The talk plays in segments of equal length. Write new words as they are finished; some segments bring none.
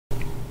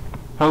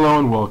Hello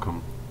and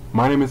welcome.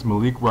 My name is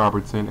Malik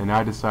Robertson and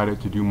I decided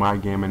to do my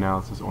game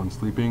analysis on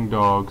Sleeping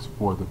Dogs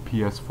for the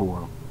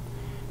PS4.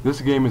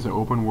 This game is an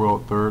open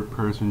world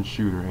third-person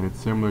shooter and it's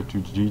similar to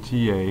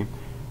GTA,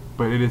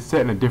 but it is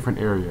set in a different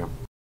area.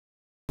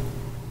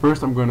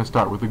 First I'm going to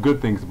start with the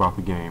good things about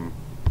the game.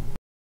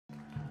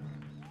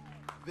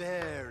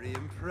 Very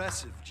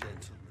impressive,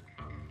 gentlemen.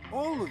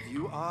 All of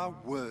you are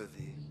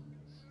worthy.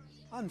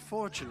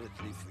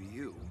 Unfortunately for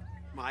you,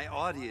 my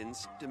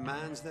audience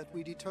demands that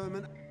we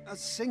determine a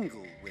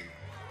single winner.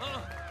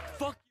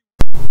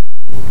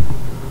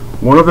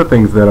 One of the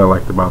things that I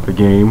liked about the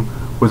game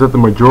was that the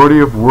majority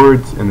of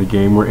words in the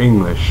game were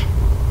English.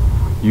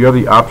 You have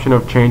the option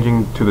of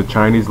changing to the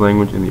Chinese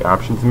language in the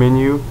options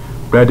menu,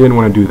 but I didn't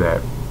want to do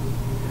that.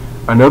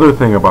 Another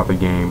thing about the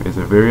game is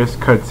the various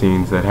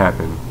cutscenes that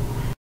happen.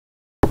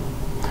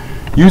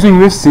 Using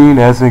this scene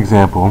as an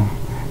example,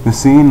 the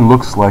scene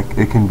looks like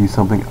it can be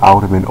something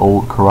out of an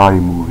old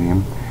karate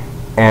movie,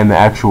 and the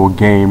actual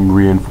game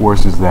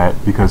reinforces that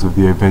because of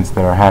the events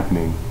that are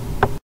happening.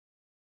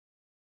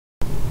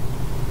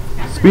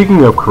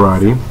 Speaking of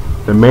karate,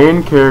 the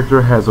main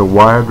character has a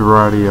wide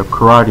variety of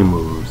karate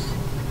moves.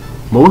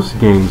 Most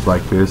games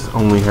like this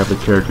only have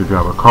the character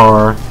drive a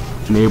car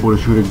and able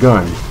to shoot a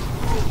gun,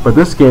 but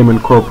this game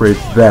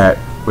incorporates that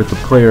with the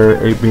player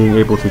being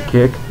able to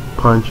kick,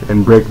 punch,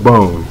 and break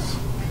bones.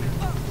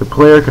 The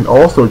player can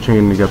also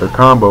chain together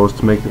combos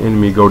to make the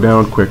enemy go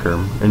down quicker,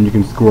 and you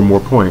can score more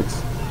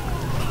points.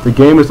 The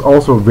game is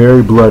also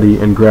very bloody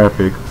and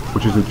graphic,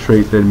 which is a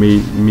trait that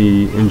made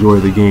me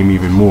enjoy the game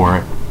even more.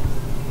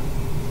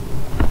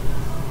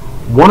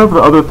 One of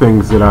the other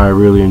things that I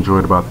really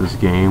enjoyed about this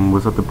game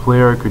was that the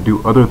player could do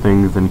other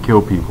things than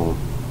kill people.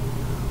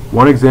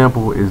 One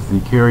example is the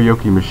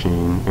karaoke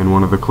machine in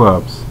one of the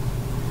clubs.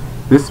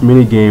 This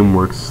mini-game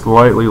works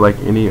slightly like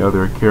any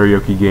other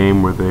karaoke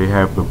game where they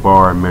have the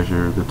bar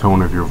measure the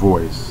tone of your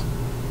voice.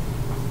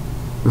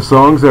 The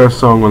songs that are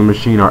sung on the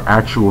machine are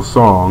actual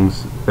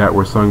songs that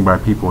were sung by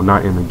people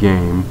not in the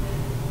game.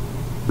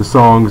 The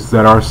songs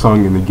that are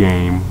sung in the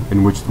game,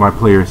 in which my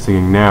player is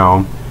singing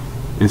now,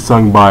 is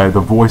sung by the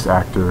voice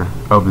actor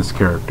of this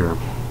character.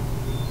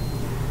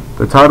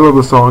 The title of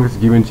the song is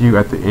given to you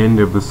at the end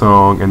of the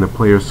song, and the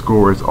player's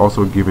score is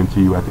also given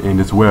to you at the end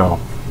as well.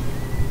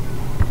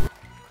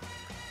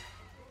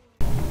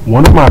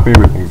 One of my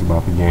favorite things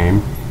about the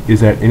game is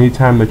that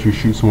anytime that you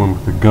shoot someone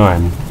with a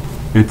gun,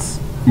 it's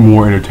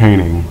more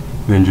entertaining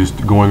than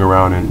just going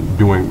around and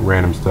doing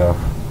random stuff.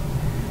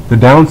 The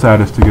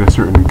downside is to get a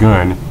certain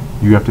gun,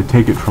 you have to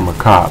take it from a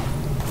cop,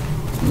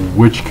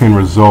 which can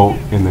result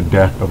in the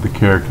death of the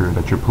character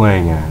that you're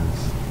playing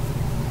as.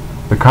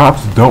 The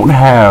cops don't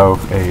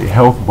have a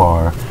health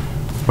bar,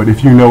 but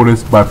if you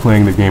notice by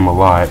playing the game a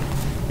lot,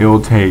 it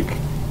will take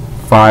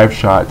 5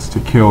 shots to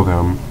kill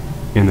them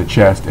in the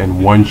chest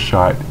and 1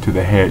 shot to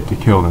the head to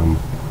kill them.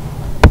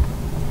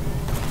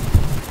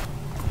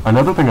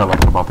 Another thing I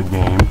like about the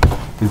game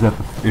is that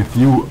if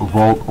you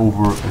vault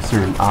over a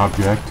certain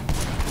object,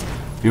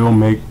 it will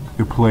make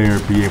the player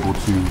be able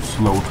to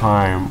slow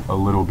time a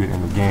little bit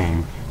in the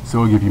game. So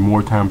it'll give you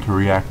more time to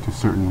react to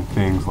certain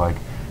things like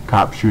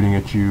cops shooting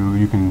at you.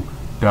 You can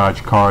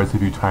dodge cars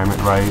if you time it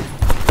right.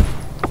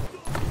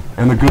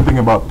 And the good thing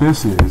about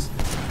this is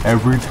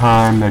every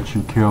time that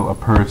you kill a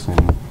person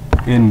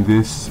in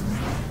this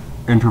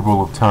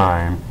interval of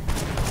time,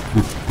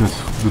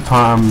 the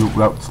time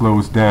that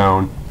slows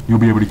down, you'll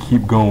be able to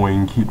keep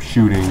going, keep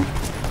shooting,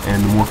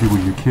 and the more people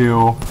you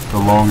kill, the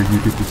longer you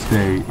get to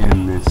stay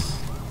in this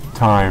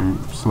time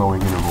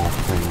slowing interval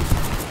thing.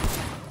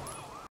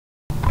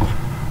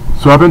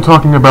 So I've been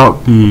talking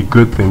about the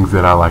good things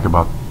that I like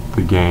about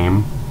the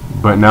game,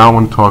 but now I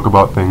want to talk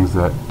about things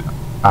that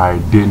I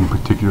didn't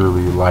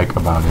particularly like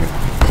about it.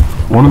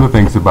 One of the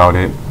things about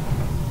it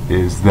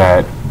is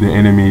that the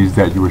enemies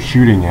that you were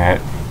shooting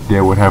at,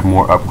 they would have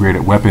more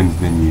upgraded weapons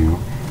than you,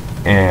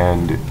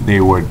 and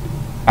they would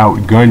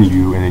outgun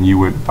you, and then you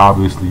would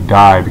obviously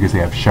die because they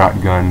have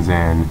shotguns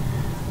and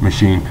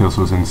machine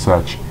pistols and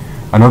such.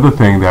 Another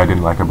thing that I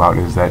didn't like about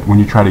it is that when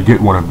you try to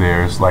get one of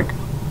theirs, like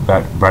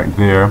that right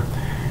there,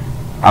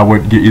 I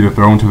would get either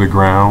thrown to the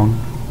ground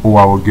or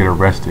I would get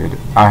arrested.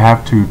 I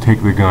have to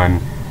take the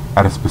gun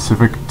at a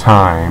specific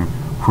time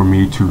for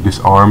me to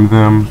disarm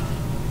them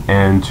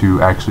and to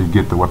actually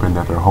get the weapon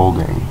that they're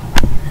holding.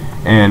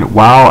 And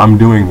while I'm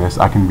doing this,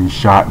 I can be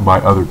shot by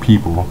other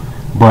people,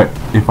 but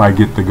if I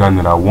get the gun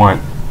that I want,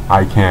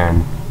 I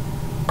can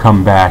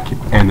come back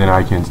and then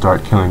I can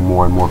start killing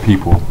more and more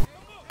people.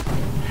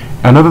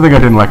 Another thing I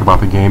didn't like about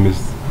the game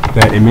is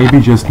that it may be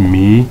just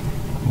me,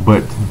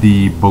 but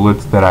the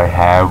bullets that I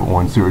have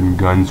on certain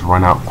guns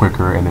run out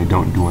quicker and they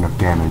don't do enough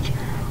damage.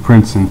 For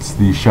instance,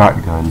 the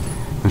shotgun.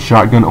 The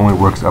shotgun only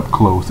works up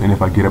close, and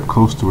if I get up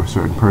close to a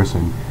certain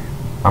person,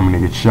 I'm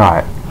going to get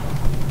shot.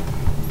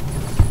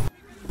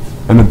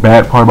 And the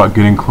bad part about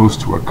getting close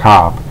to a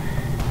cop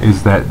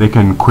is that they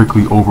can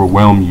quickly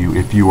overwhelm you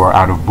if you are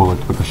out of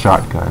bullets with a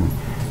shotgun.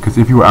 Because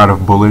if you are out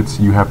of bullets,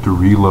 you have to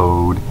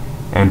reload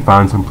and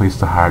find some place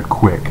to hide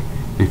quick.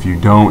 If you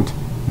don't,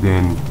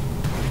 then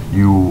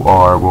you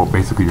are, well,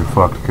 basically you're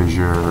fucked, because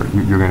you're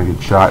going to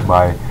get shot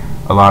by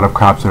a lot of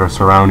cops that are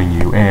surrounding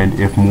you. And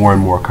if more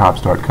and more cops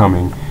start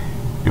coming,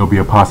 it'll be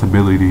a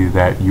possibility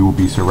that you will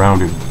be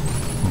surrounded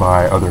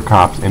by other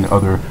cops and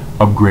other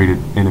upgraded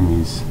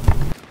enemies.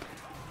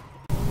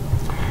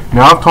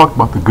 Now, I've talked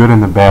about the good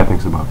and the bad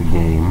things about the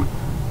game,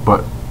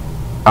 but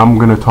I'm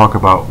going to talk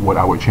about what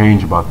I would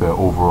change about the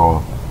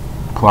overall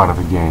plot of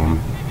the game.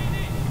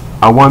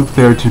 I want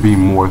there to be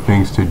more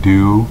things to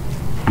do,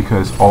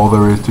 because all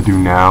there is to do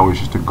now is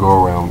just to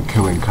go around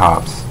killing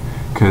cops.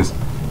 Because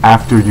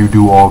after you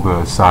do all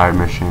the side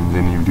missions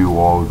and you do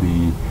all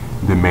the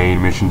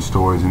main mission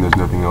stories, and there's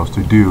nothing else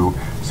to do,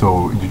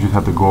 so you just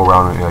have to go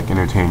around and like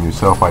entertain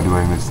yourself by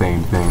doing the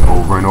same thing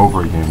over and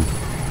over again.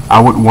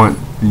 I would want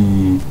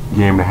the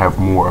game to have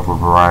more of a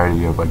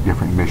variety of like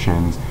different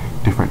missions,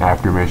 different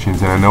after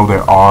missions, and I know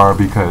there are,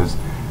 because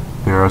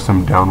there are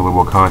some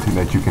downloadable content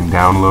that you can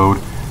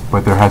download,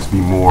 but there has to be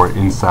more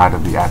inside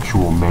of the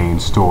actual main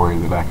story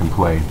that I can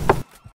play.